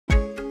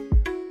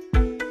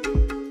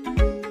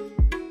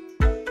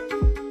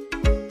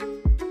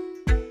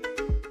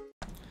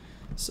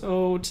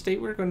So today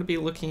we're going to be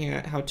looking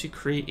at how to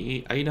create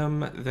an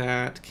item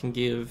that can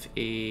give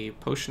a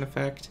potion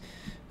effect.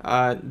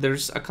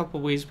 There's a couple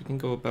ways we can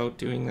go about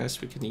doing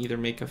this. We can either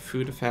make a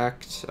food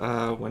effect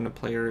when a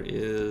player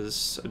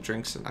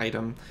drinks an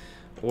item,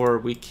 or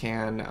we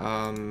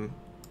can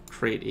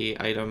create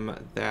an item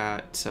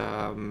that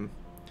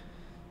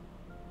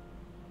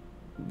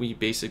we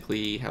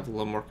basically have a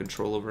little more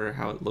control over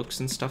how it looks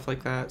and stuff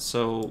like that.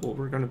 So what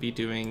we're going to be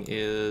doing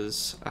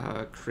is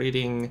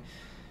creating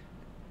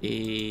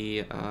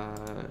a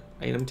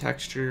item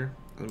texture,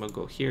 and we'll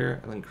go here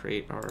and then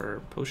create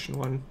our potion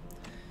one.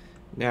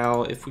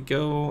 Now if we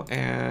go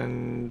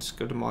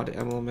to mod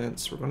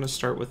elements, we're going to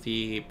start with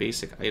the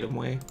basic item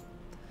way.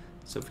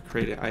 So if we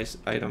create an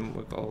item,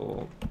 we'll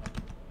go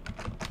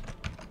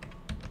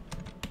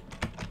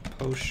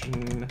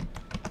potion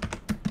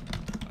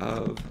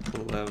of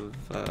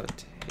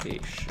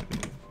levitation,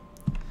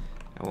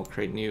 and we'll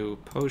create new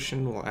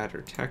potion. We'll add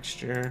our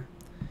texture,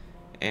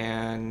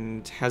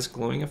 and has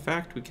glowing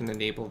effect. We can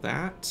enable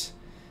that,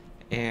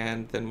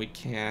 and then we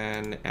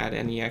can add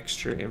any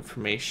extra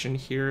information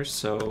here.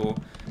 So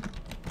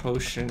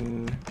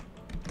potion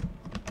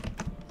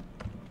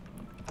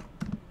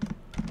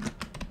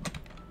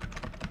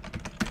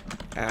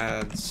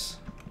adds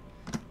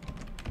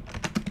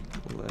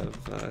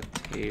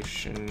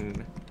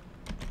levitation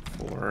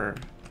for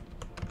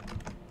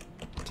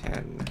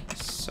 10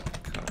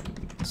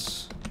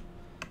 seconds.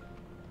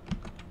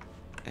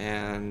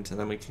 And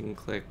then we can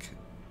click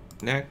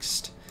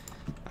next.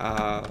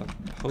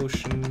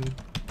 Potion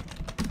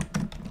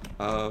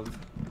of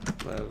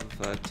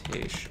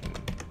levitation.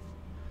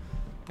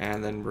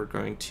 And then we're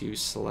going to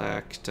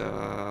select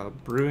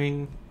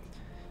brewing,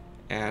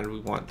 and we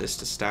want this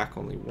to stack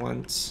only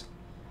once.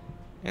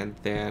 And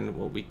then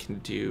what we can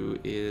do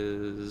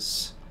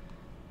is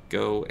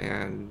go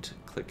and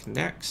click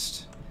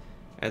next,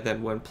 and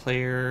then when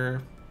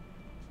player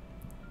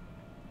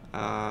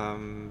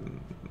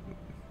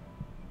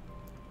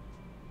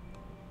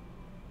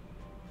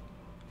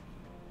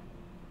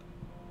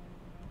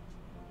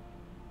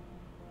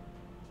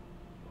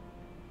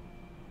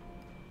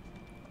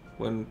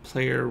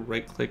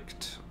right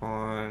clicked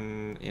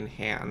on in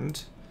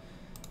hand,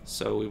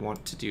 so we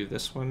want to do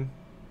this one,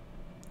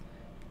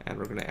 and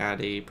we're going to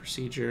add a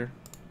procedure.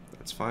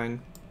 That's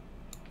fine.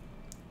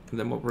 And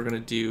then what we're going to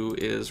do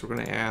is we're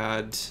going to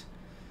add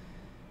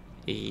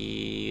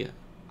a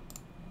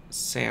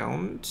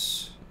sound.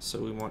 So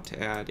we want to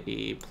add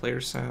a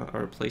player sound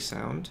or play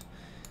sound,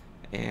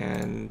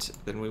 and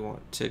then we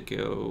want to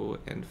go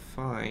and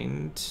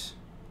find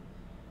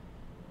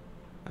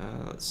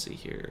let's see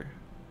here,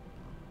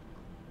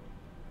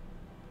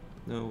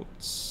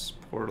 notes,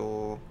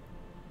 portal,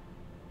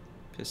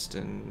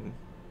 piston,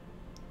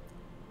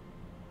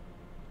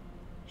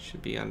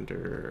 should be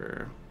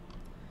under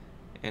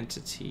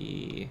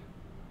entity,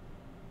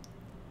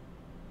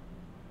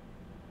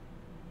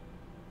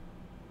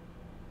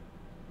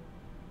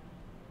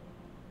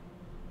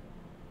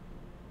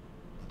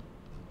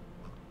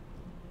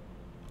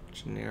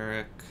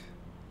 generic,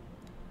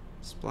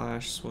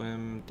 splash,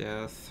 swim,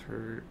 death,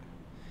 hurt,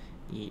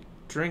 eat,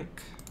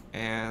 drink.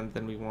 And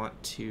then we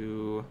want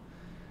to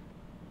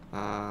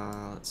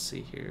let's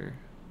see here,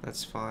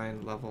 that's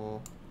fine.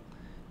 Level,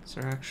 is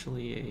there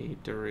actually a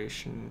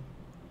duration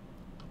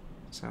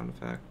sound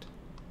effect?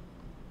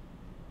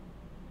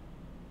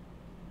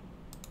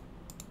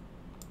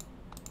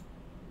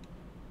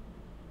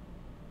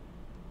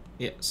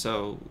 Yeah,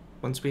 so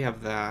once we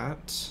have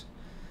that,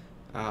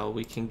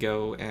 we can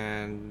go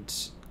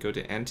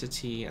to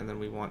entity, and then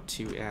we want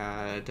to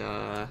add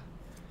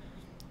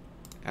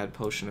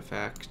potion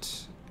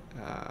effect,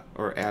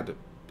 or add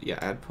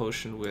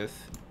potion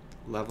with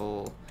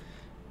level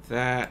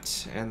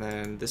that, and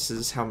then this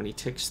is how many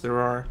ticks there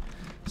are.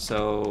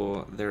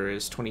 So there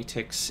is 20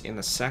 ticks in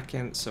a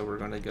second, so we're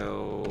gonna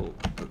go,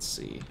 let's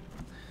see,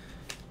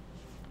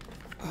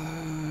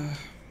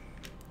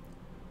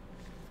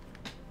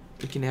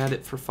 we can add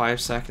it for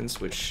 5 seconds,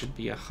 which should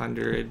be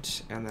 100,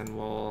 and then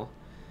we'll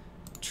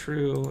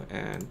true,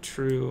 and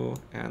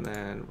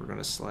then we're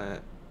gonna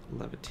select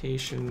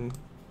levitation.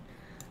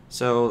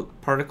 So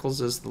particles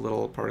is the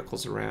little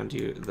particles around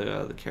you,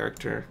 the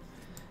character,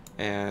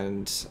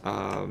 and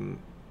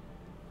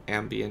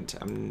ambient,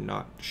 I'm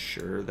not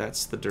sure,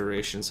 that's the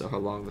duration, so how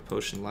long the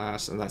potion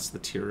lasts, and that's the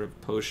tier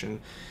of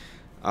potion.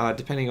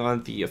 Depending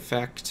on the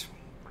effect,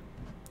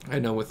 I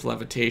know with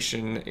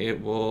levitation,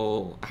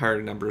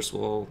 higher numbers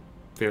will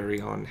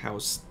vary on how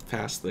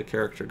fast the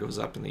character goes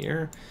up in the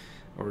air,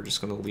 or we're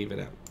just going to leave it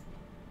at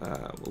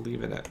we'll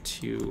leave it at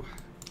 2.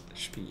 It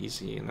should be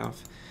easy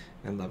enough.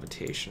 And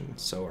levitation,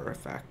 so our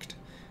effect.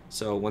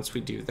 So once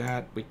we do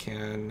that, we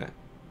can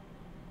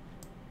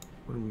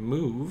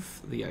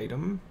remove the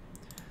item.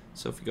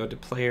 So if we go to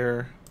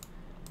player,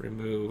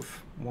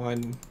 remove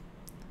 1,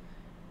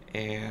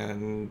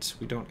 and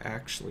we don't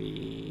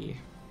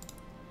actually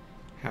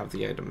have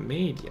the item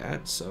made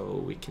yet,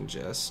 so we can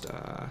just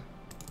I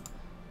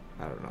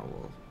don't know,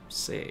 we'll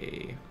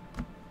say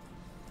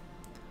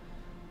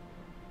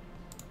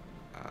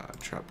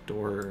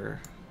trapdoor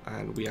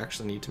and we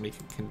actually need to make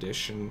a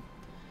condition,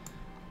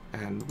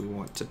 and we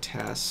want to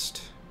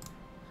test.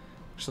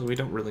 Actually, we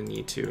don't really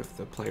need to if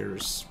the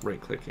player's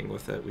right-clicking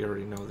with it. We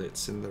already know that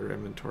it's in their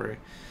inventory.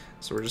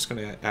 So we're just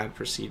going to add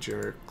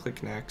procedure,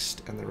 click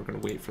next, and then we're going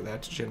to wait for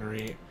that to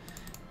generate.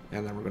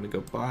 And then we're going to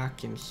go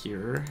back in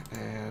here,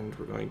 and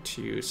we're going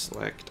to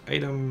select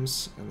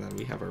items, and then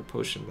we have our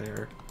potion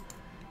there.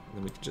 And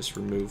then we can just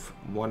remove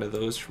one of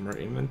those from our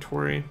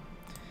inventory.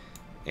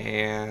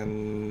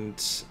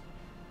 And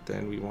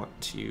then we want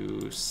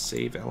to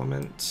save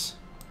element.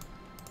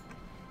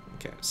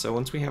 Okay, so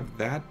once we have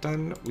that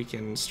done, we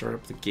can start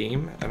up the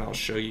game, and I'll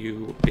show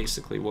you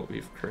basically what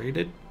we've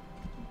created.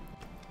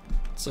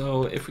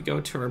 So if we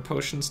go to our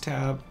potions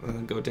tab and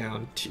then go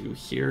down to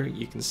here,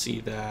 you can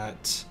see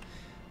that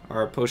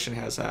our potion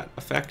has that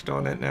effect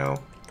on it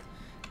now.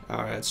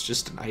 It's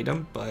just an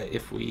item, but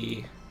if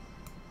we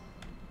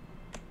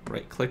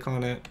right click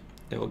on it,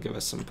 it will give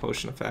us some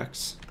potion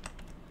effects.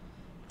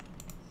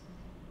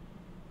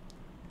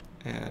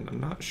 And I'm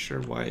not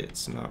sure why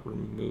it's not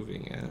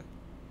removing it.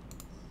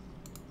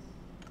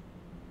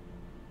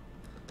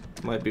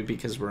 Might be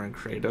because we're in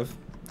creative.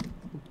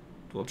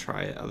 We'll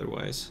try it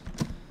otherwise.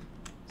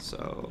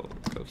 So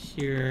go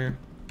here,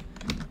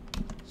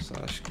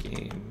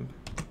 /game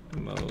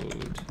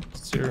mode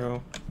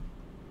 0.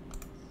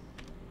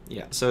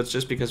 Yeah, so it's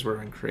just because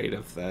we're in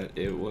creative that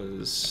it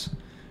was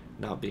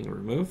not being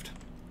removed.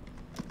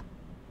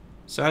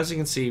 So as you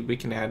can see, we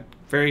can add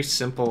very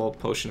simple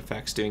potion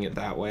effects doing it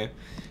that way.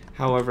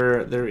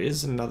 However, there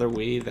is another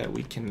way that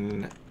we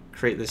can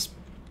create this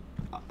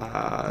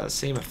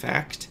same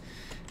effect,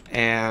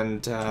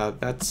 and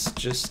that's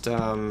just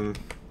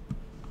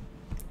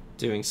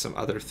doing some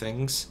other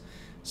things.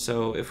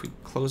 So if we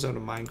close out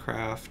of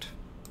Minecraft,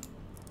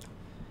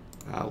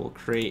 we'll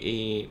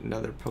create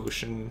another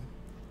potion.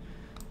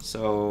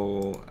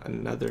 So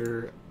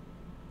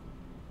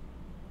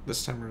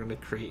this time we're going to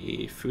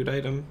create a food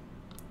item,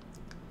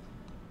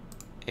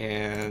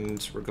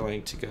 and we're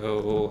going to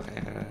go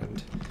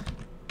and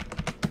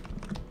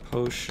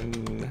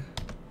potion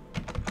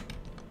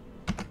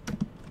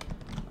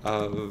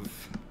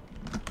of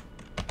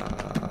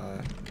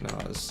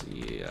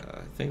nausea.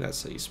 I think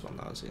that's how you spell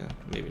nausea.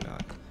 Maybe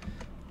not.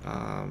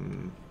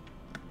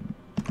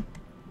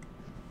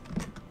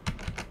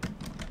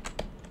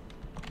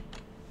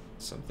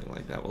 Something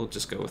like that. We'll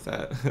just go with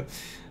that.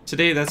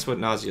 Today, that's what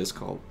nausea is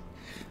called.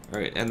 All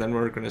right, and then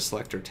we're going to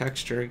select our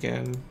texture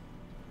again.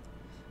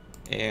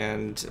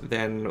 And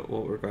then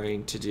what we're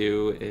going to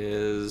do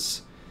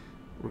is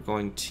we're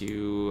going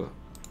to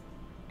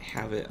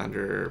have it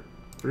under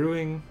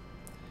brewing.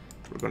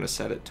 We're going to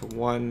set it to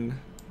 1.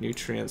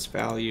 Nutrients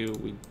value,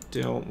 we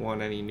don't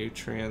want any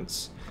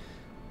nutrients.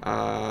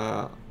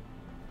 Always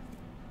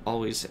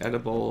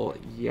edible,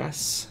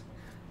 yes.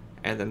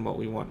 And then what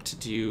we want to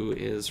do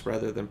is,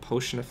 rather than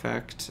potion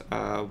effect,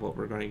 what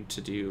we're going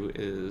to do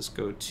is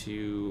go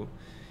to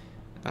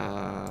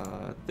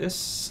this,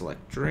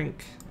 select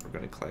drink. We're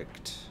going to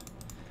collect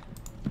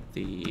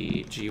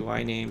the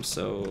GUI name,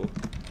 so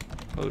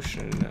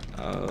potion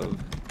of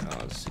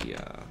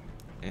nausea.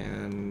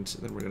 And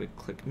then we're going to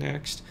click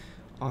next.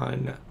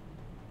 On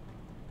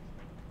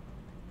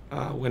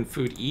when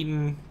food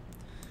eaten,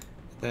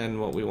 then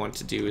what we want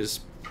to do is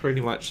pretty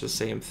much the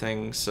same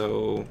thing.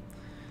 So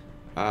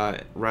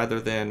rather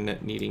than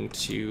needing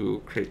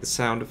to create the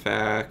sound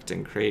effect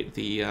and create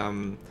the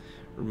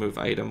remove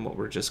item, what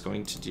we're just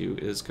going to do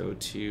is go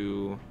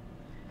to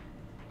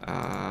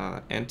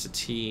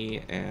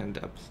entity and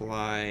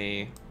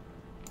apply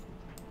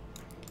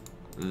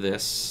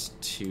this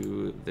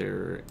to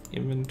their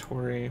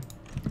inventory.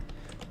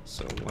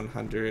 So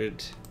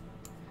 100.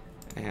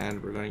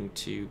 And we're going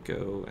to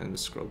go and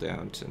scroll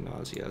down to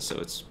nausea, so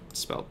it's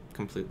spelled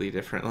completely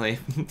differently.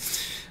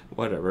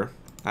 Whatever.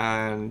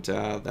 And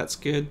that's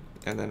good.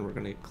 And then we're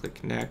going to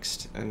click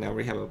next, and now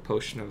we have a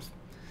potion of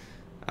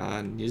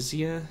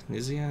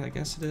Nizia, I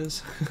guess it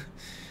is.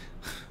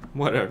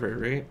 Whatever,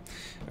 right?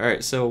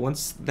 Alright, so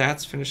once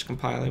that's finished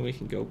compiling, we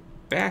can go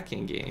back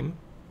in game,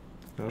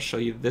 and I'll show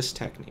you this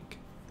technique.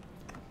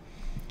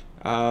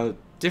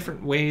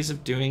 Different ways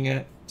of doing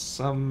it.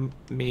 Some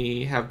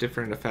may have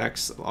different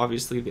effects.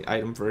 Obviously, the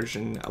item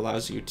version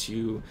allows you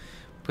to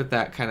put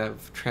that kind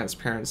of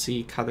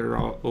transparency color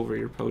over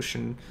your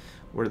potion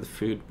where the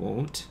food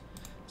won't.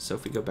 So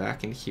if we go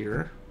back in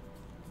here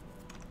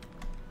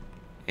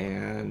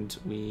and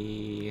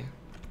we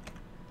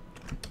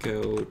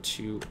go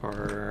to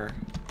our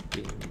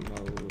game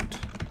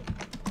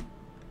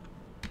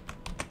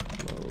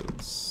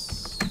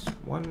modes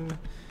 1, and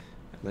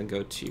then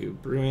go to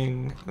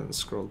brewing and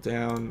scroll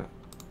down.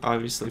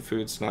 Obviously,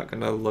 food's not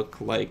going to look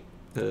like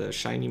the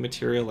shiny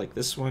material like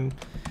this one,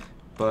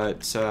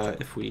 but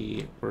if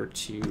we were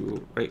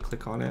to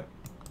right-click on it,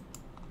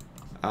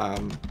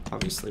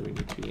 obviously we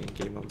need to be in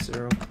game mode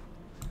 0.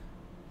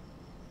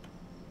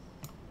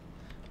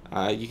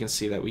 You can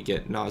see that we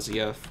get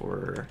nausea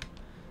for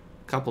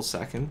a couple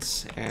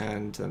seconds,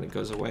 and then it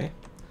goes away.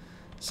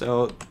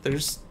 So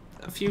there's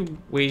a few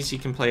ways you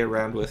can play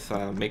around with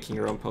making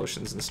your own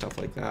potions and stuff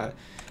like that.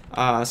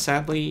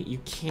 Sadly, you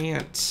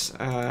can't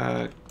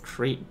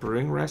create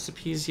brewing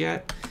recipes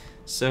yet,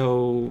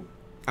 so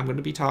I'm going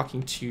to be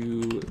talking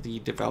to the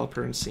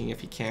developer and seeing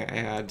if he can't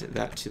add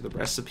that to the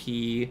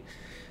recipe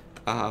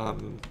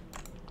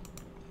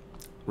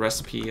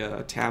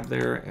tab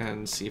there,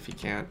 and see if he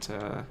can't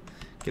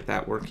get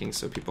that working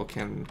so people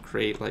can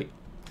create like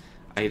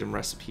item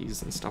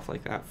recipes and stuff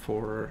like that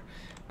for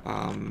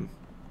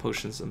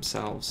potions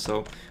themselves.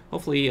 So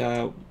hopefully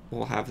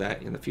we'll have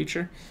that in the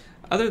future.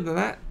 Other than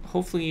that,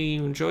 hopefully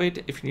you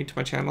enjoyed. If you're new to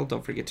my channel,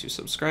 don't forget to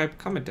subscribe,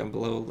 comment down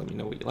below, let me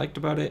know what you liked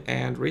about it,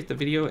 and rate the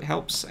video. It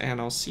helps, and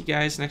I'll see you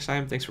guys next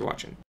time. Thanks for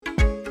watching.